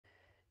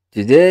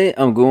Today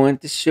I'm going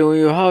to show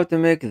you how to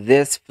make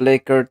this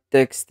flicker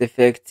text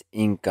effect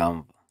in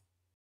Canva.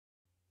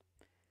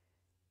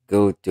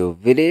 Go to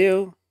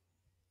video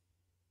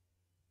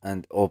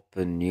and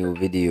open new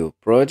video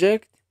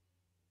project.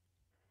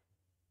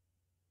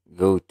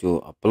 Go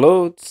to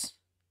uploads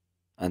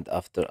and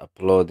after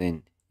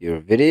uploading your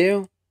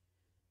video,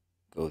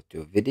 go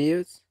to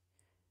videos,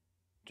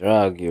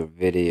 drag your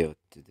video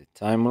to the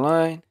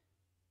timeline,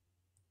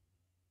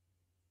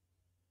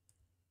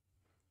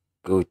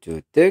 go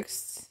to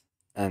text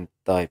and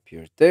type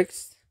your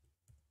text,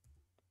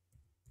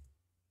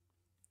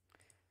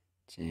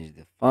 change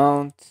the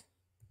font.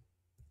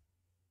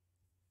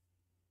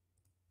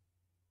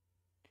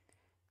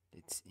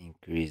 Let's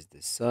increase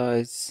the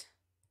size.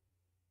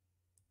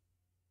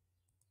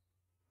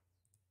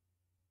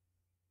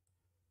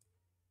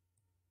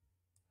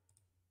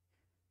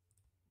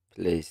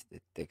 Place the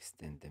text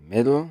in the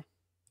middle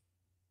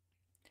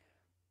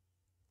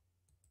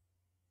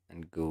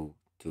and go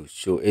to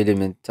show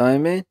element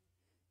timing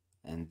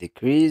and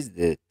decrease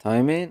the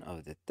timing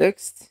of the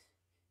text.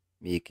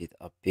 Make it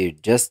appear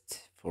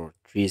just for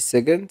 3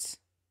 seconds.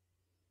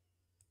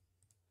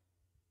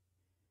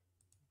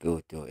 Go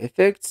to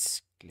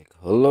effects, click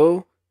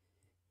hollow,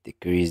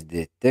 decrease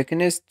the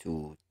thickness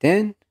to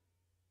 10.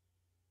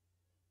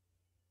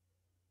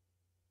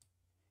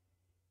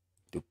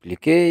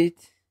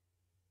 Duplicate.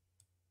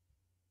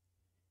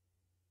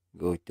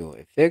 Go to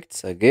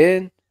effects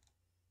again,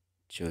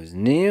 choose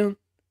neon,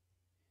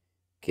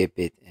 keep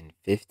it in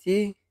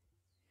 50.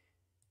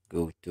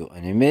 Go to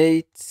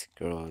animate,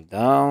 scroll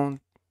down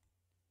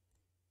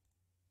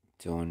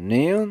to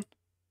neon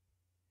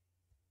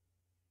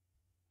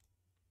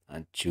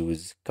and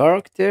choose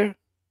character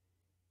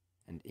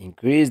and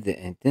increase the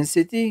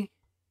intensity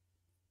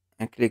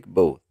and click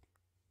both.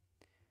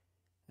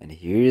 And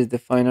here is the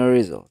final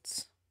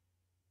results.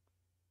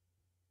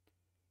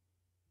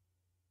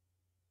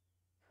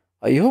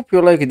 I hope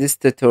you like this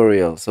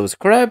tutorial.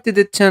 Subscribe to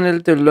the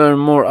channel to learn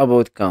more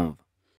about Canva.